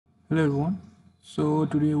Hello everyone. So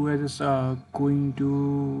today we are just going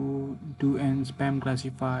to do an spam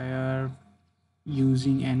classifier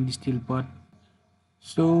using an Distilbert.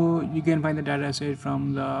 So you can find the dataset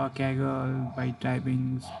from the Kaggle by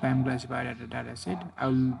typing spam classifier dataset. I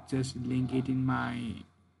will just link it in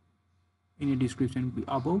the description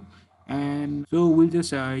above. And so we'll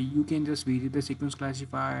just you can just visit the sequence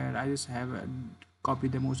classifier. I just have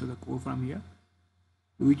copied the most of the code from here,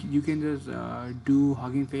 which you can just do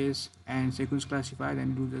Hugging Face and sequence classifier,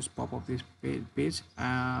 then do just pop up this page.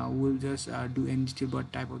 We'll just do any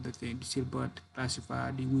Distilbert type of the thing, Distilbert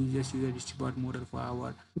classifier. We'll just use a Distilbert model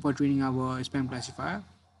for training our spam classifier.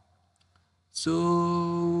 So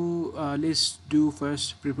let's do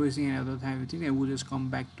first preprocessing and other type of thing, and we'll just come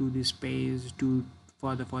back to this page to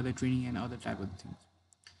for the training and other type of things.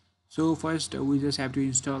 So first we just have to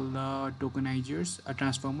install the tokenizers, a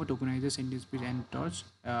transformer, tokenizer, sentence speed, and torch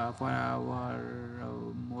for our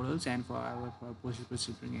models and for our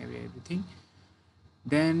processing everything.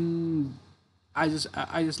 Then I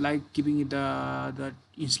just like keeping it the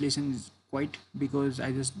installation is quite, because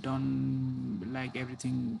I just don't like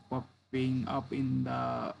everything popping up in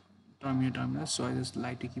the terminal. So I just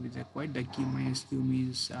like to keep it that quiet. The key minus q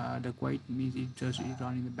means the quiet means it just is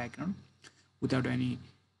on in the background without any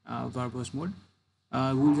verbose mode.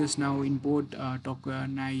 We'll just now import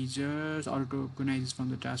tokenizers or tokenizers from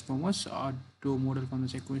the transformers, auto model from the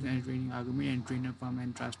sequence, and training argument, and trainer from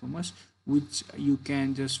and transformers, which you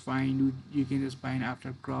can just find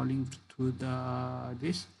after crawling through the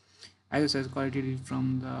this. I just has collected it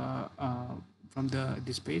from the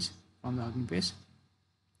this page, from the Hugging page.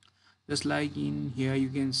 Just like in here, you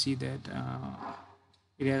can see that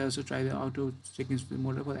it has also tried the auto sequence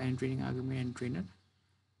model for the and training argument and trainer.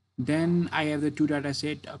 Then I have the two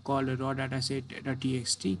dataset called raw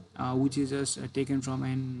dataset.txt, which is just taken from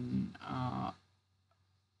an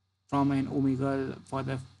omegle for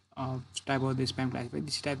the type of the spam classifier.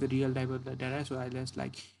 This type the real type of the data, so I just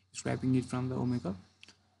like scraping it from the omegle.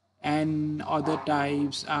 And other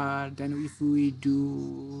types are, then if we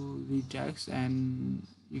do regex, and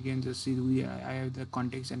you can just see I have the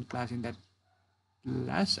context and class in that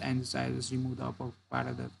class, and so I just remove the upper part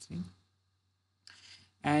of the thing.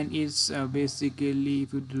 And it's basically,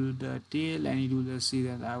 if you do the tail, and you will just see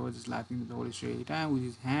that I was just laughing with the whole story time, which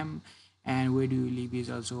is ham. And where do you live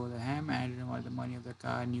is also the ham. And I don't know what the money of the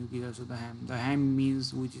car, nuke is also the ham. The ham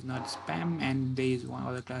means which is not spam, and there is one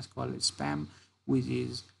other class called spam, which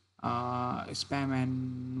is spam,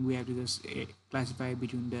 and we have to just classify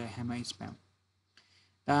between the ham and spam.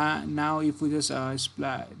 Now if we just now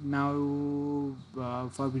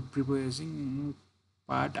for preprocessing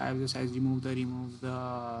part, I just has remove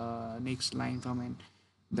the next line from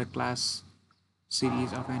the class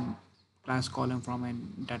series of an class column from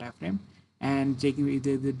an data frame, and checking if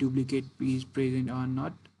the duplicate is present or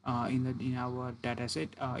not in our data set.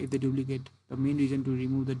 If the duplicate, the main reason to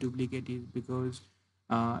remove the duplicate is because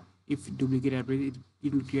if duplicate appears,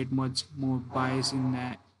 it will create much more bias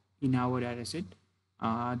in our data set.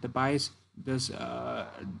 The bias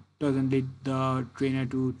doesn't let the trainer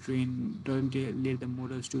to train, doesn't let the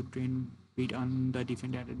models to train based on the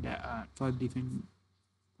different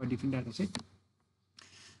different data set.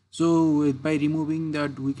 So by removing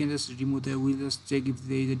that, we can just remove the, we'll just check if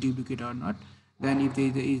there is a duplicate or not. Then if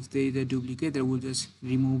there is a duplicate, then we'll just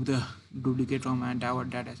remove the duplicate from our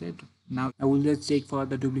data set. Now I will just check for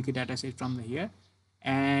the duplicate data set from here,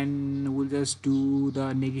 and we'll just do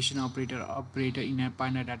the negation operator in a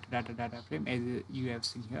partner data frame, as you have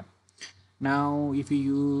seen here. Now if you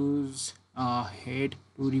use head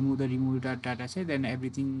to remove the data set, then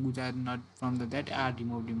everything which are not from that are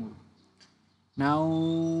removed. Now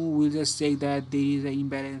we'll just check that there is an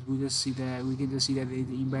imbalance. We can just see that there is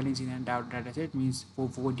an imbalance in our data set, means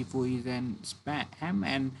 444 is an spam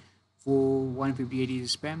and 4158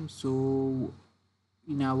 is spam. So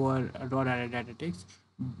in our raw data text,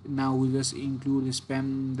 now we'll just include the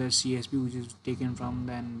spam, the CSV, which is taken from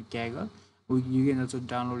the Kaggle. You can also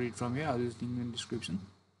download it from here. I'll just link in the description.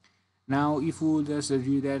 Now if we just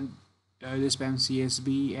review that the spam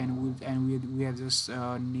CSV, and we have just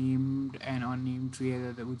named an unnamed tree,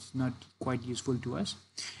 which is not quite useful to us,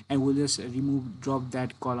 and we'll just drop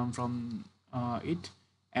that column from it,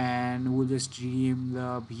 and we'll just rename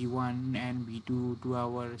the b1 and b2 to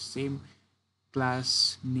our same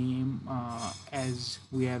class name as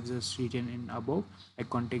we have just written in above,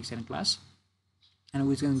 like context and class, and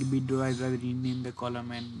which can be derived by rename the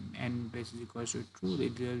column and base is equals to true.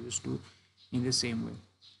 It will just do in the same way.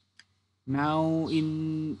 Now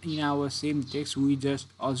in our same text, we just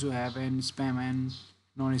also have an spam and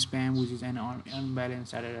non-spam, which is an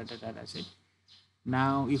unbalanced data set.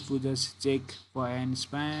 Now if we just check for an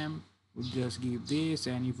spam, we'll just give this,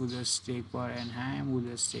 and if we just check for an ham, we'll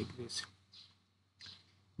just check this.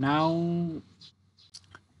 Now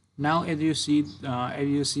as you see, as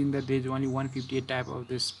you've seen that there's only 158 type of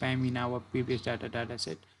this spam in our previous data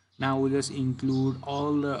set. Now we'll just include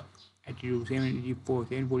all the attributes 784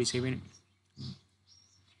 747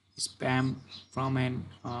 spam from an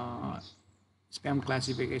spam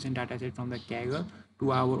classification dataset from the Kaggle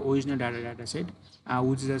to our original dataset,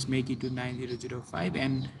 which just make it to 9005.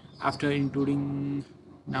 And after including,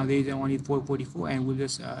 now there is only 444, and we'll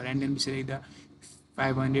just randomly select the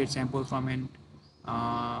 500 samples from an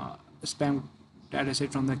spam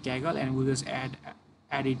dataset from the Kaggle, and we'll just add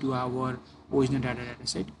it to our original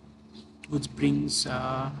dataset, which brings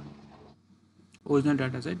original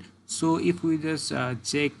dataset. So if we just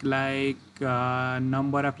check like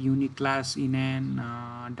number of unique class in an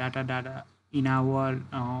data in our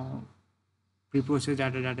preprocessed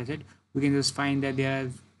dataset, we can just find that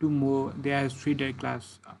there are three data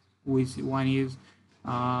class, which one is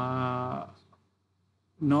uh,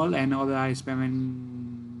 null and other are spam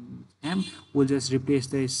and ham. We'll just replace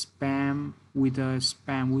the spam with a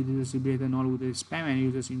spam. We'll just replace the null with a spam, and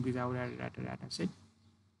you just increase our dataset.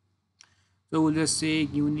 So we'll just say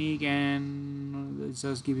unique, and let's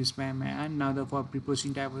just give spam. And now the for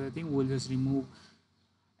preprocessing type of the thing, we'll just remove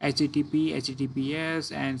HTTP,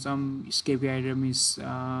 HTTPS, and some escape item is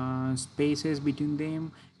spaces between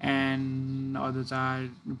them, and others are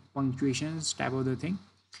punctuations type of the thing.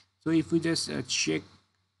 So if we just check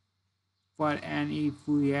for, and if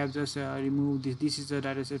we have just removed this is a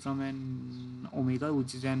data set from an omegle,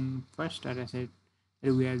 which is an first data set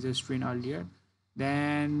that we have just trained earlier.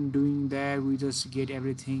 Then doing that, we just get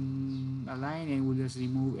everything aligned, and we'll just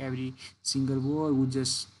remove every single word with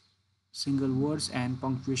just single words and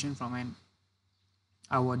punctuation from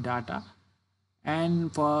our data.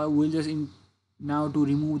 And for we'll just now to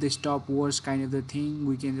remove the stop words kind of the thing,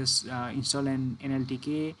 we can just install an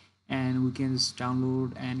NLTK, and we can just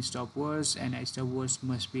download and stop words, and stop words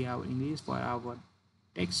must be our English for our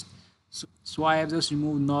text. So I have just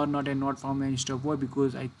removed not and not from an stop word,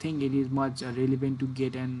 because I think it is much relevant to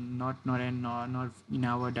get and not and not in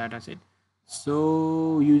our data set.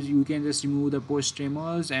 So you can just remove the post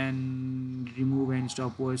tremors and remove and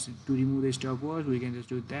stop words. To remove the stop words, we can just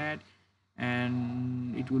do that,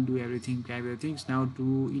 and it will do everything type of things. Now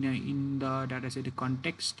to in the dataset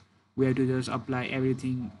context, we have to just apply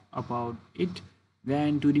everything about it.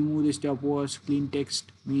 Then to remove the stop words, clean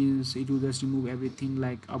text means it will just remove everything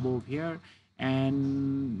like above here,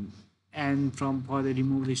 and from for the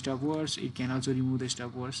remove the stop words, it can also remove the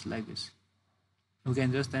stop words like this. We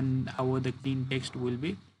can just, then our the clean text will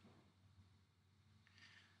be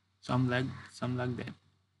some like that.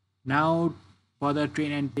 Now for the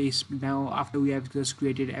train and test, now after we have just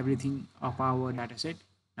created everything of our dataset,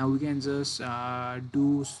 now we can just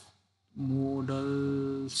do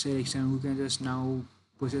model selection. We can just now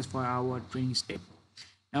process for our training step.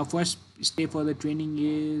 Now first step for the training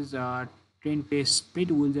is train test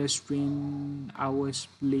split. We'll just train our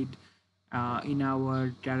split in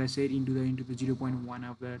our dataset into the 0.1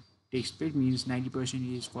 of the text split, means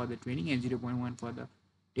 90% is for the training and 0.1 for the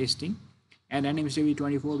testing. And random step is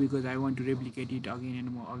 24, because I want to replicate it again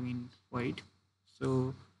and again for it.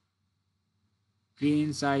 So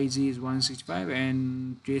train size is 165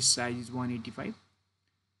 and test size is 185.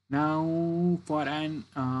 Now for an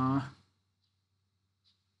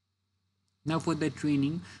now for the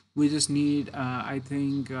training, we just need I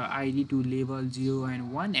think id to level 0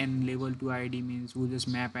 and 1, and level 2 id means we'll just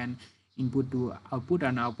map an input to output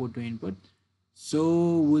and output to input.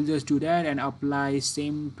 So we'll just do that and apply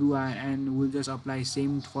same to and we'll just apply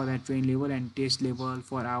same for that train level and test level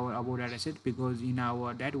for our about dataset, because in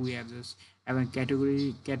our that we have just have a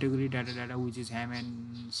category data which is ham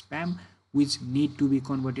and spam, which need to be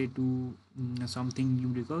converted to something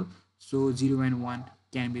numerical. So 0 and 1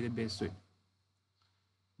 can be the best way.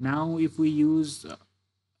 Now if we use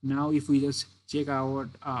now if we just check out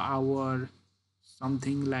our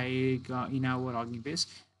something like in our login page,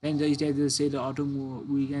 then just say the auto move,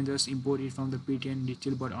 we can just import it from the Preprocessing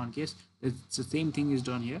Distilbert on case. It's the same thing is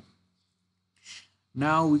done here.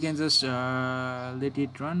 Now we can just let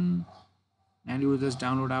it run, and we will just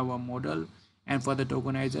download our model, and for the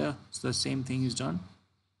tokenizer the same thing is done.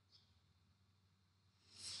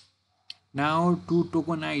 Now to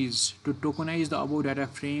tokenize the above data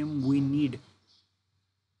frame, we need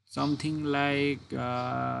something like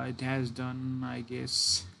it has done, I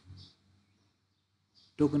guess,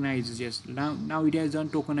 tokenize. Yes, now it has done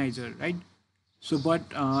tokenizer, right? So but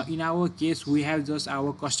in our case we have just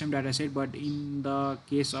our custom dataset, but in the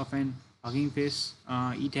case of an Hugging Face.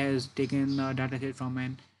 It has taken a dataset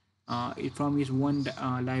from from its one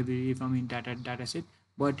library from in dataset,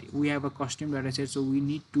 but we have a custom dataset, so we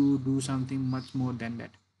need to do something much more than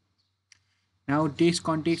that. Now text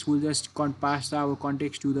context will just pass our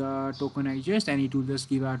context to the tokenizers, and it will just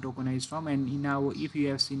give our tokenized form. And in our, if you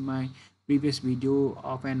have seen my previous video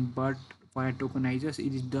of an BERT for a tokenizers,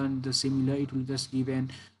 it is done the similar. It will just give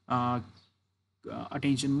an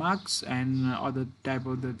attention marks and other type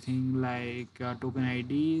of the thing like token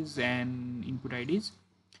IDs and input IDs.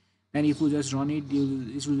 And if you just run it,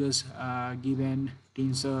 it will just give an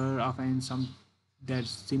tensor of and some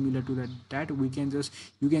that's similar to that we can just,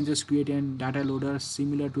 you can just create a data loader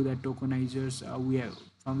similar to the tokenizers we have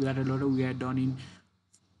from the data loader we have done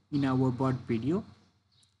in our bot video.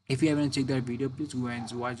 If you haven't checked that video, please go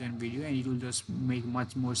and watch that video, and it will just make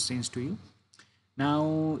much more sense to you.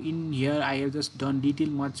 Now in here I have just done detail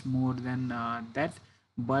much more than that,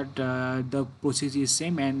 but the process is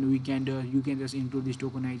same, and we can you can just include this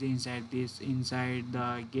tokenizer inside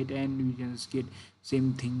the get, and we can just get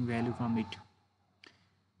same thing value from it.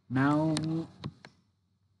 Now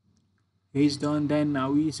it's done. Then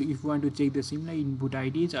now if we want to check the similar input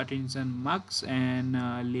IDs, attention marks, and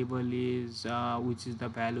label is which is the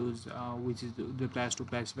values which is the class to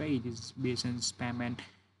classify, it is based on spam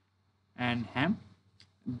and ham.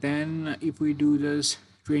 Then if we do this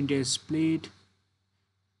 20 split,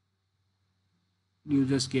 you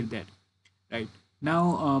just get that. Right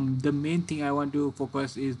now the main thing I want to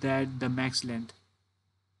focus is that the max length.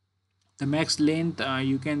 The max length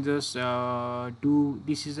you can just do,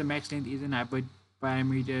 this is the max length is an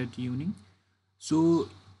hyperparameter tuning. So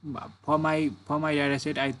for my data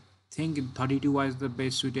set, I think 32 was the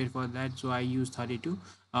best suited for that, so I used 32.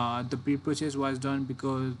 The pre-process was done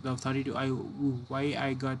because of 32. Why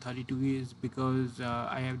I got 32 is because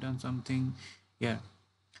I have done something here.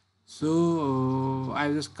 So I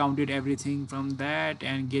just counted everything from that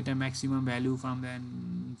and get a maximum value from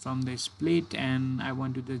the split, and I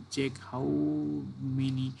want to just check how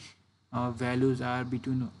many values are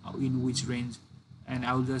between in which range, and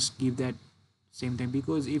I'll just give that same thing,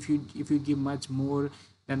 because if you give much more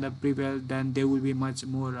than the preval, then there will be much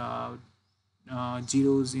more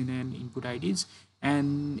zeros in an input IDs.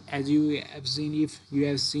 And as you have seen, if you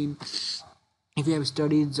have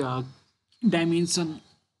studied dimension,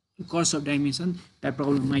 cost of dimension, that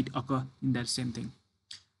problem might occur in that same thing.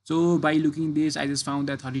 So by looking this, I just found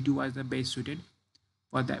that 32 was the best suited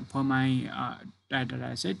for that for my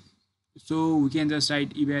data set. So we can just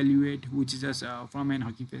write evaluate, which is just from an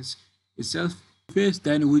Hugging Face itself.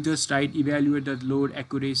 Then we just write evaluate the load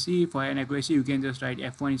accuracy. For an accuracy, you can just write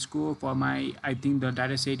F1 score. For my, I think the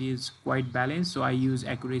data set is quite balanced, so I use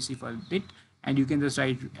accuracy for it. And you can just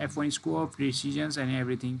write F1 score, precisions, and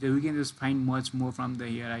everything. So we can just find much more from the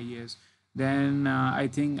here ideas. Then I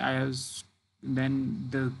think I have, then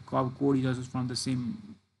the code is also from the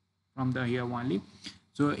same, from the here only.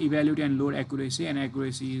 So evaluate and load accuracy, and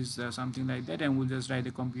accuracy is something like that, and we'll just write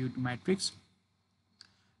the compute matrix,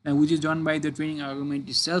 and which is done by the training argument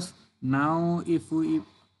itself. Now if we,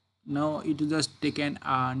 now it will just take an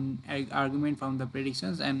argument from the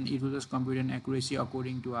predictions, and it will just compute an accuracy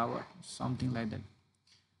according to our something like that.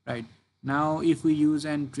 Right now if we use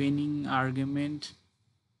an training argument,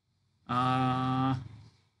 now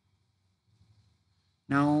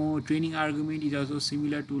training argument is also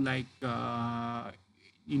similar to like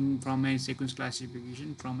in from a sequence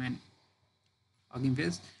classification from an Hugging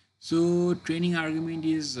Face. So training argument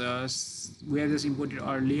is we have just imported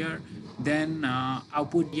earlier. Then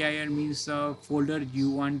output dir means folder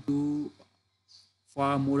you want to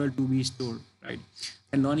for model to be stored, right?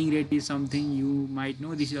 And learning rate is something you might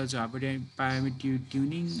know. This is also parameter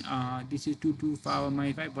tuning. This is 2 to power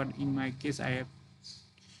minus 5, but in my case I have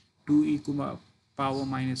 2 equal power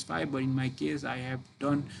minus 5, but in my case I have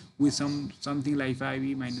done with something like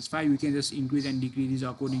 5e minus 5. You can just increase and decrease this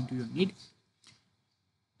according to your need.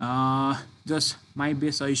 Just my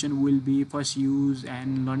best solution will be first use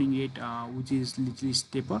and learning rate which is literally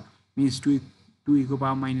stepper, means 2 equal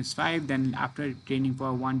power minus 5. Then after training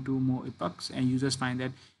for 1-2 more epochs, and you just find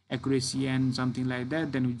that accuracy and something like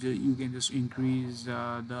that, then you can just increase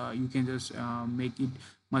you can just make it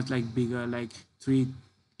much like bigger, like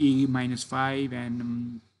 3e minus 5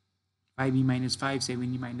 and 5e minus 5,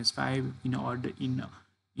 7e minus 5 in order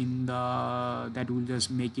in the, that will just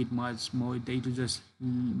make it much more, it will just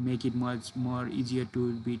make it much more easier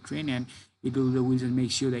to be trained, and it will just make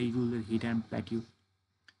sure that it will hit and plateau.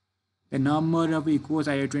 The number of equals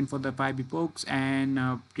I have trained for the 5 epochs, and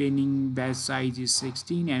training batch size is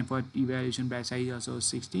 16, and for evaluation batch size is also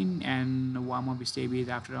 16, and warm up step is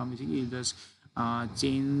after you just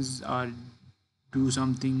change or do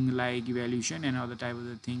something like evaluation and other type of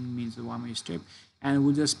the thing means the one way step. And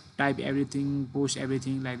we'll just type everything, post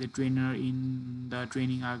everything like the trainer in the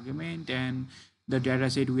training argument, and the data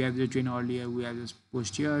set we have the train earlier we have just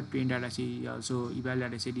post here. Train data set also eval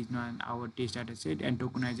data set is not our test data set, and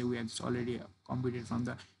tokenizer we have just already computed from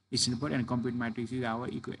the Distilbert, and compute matrix is our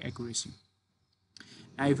accuracy.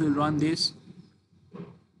 Now if you run this,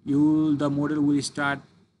 the model will start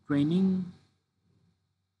training,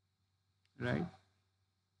 right?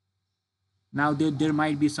 Now there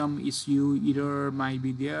might be some issue, error might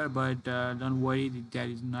be there, but don't worry, that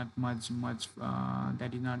is not much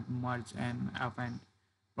that is not much and of an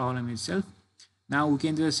problem itself. Now we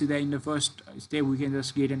can just see that in the first step we can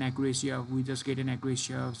just get an accuracy of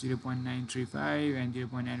 0.935 and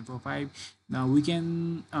 0.945. Now we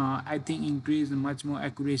can I think increase much more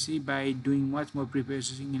accuracy by doing much more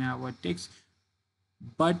preprocessing in our text,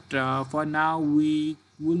 but for now we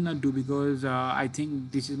will not do, because I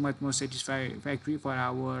think this is much more satisfactory for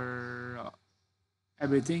our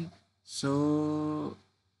everything. So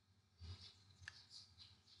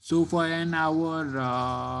for an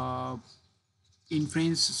our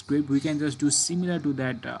inference script we can just do similar to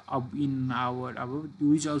that in our above,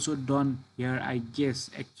 which also done here I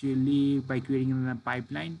guess actually by creating a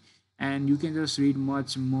pipeline, and you can just read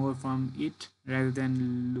much more from it rather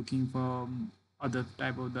than looking for other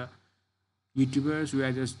type of the YouTubers who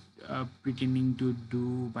are just pretending to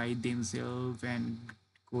do by themselves and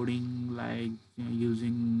coding like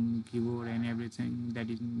using keyboard and everything. That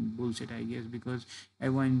is bullshit I guess, because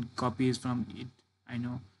everyone copies from it, I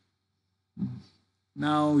know.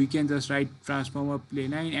 Now we can just write transformer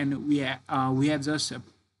playline, and we have just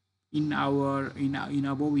in our in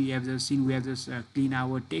above we have just seen we have just clean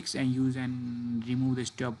our text and use and remove the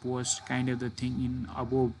stop post kind of the thing in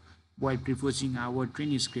above while preprocessing our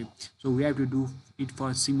training script. So we have to do it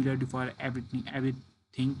for similar to for everything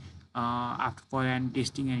after for and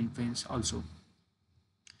testing and inference also.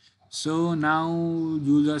 So now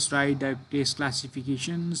you just write the test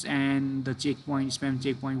classifications, and the checkpoint spam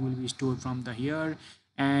checkpoint will be stored from the here,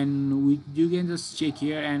 and you can just check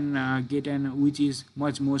here and get an which is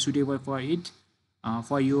much more suitable for it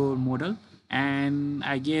for your model. And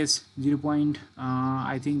I guess 0.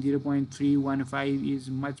 I think 0.315 is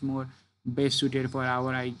much more best suited for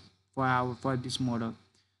for this model.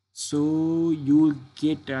 So you will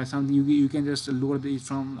get something you can just load it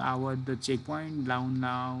from our the checkpoint.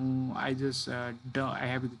 Now I just I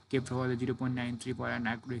have kept for the 0.93 for an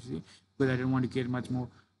accuracy, because I don't want to get much more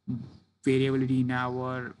variability in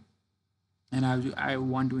our, and I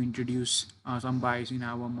want to introduce some bias in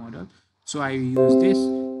our model. So I use this,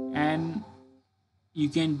 and you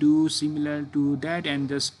can do similar to that and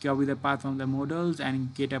just copy the path from the models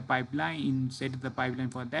and get a pipeline in set the pipeline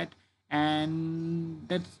for that, and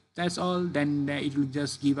that's all. Then it will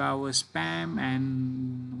just give our spam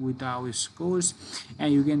and with our scores,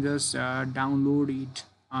 and you can just download it.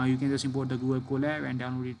 You can just import the Google Colab and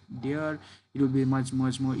download it there. It will be much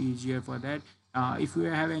more easier for that. If you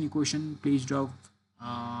have any question, please drop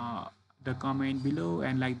the comment below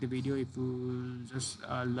and like the video if you just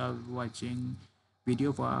love watching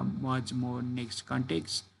video for much more next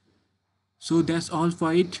context. So that's all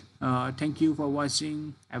for it. Thank you for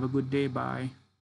watching. Have a good day. Bye.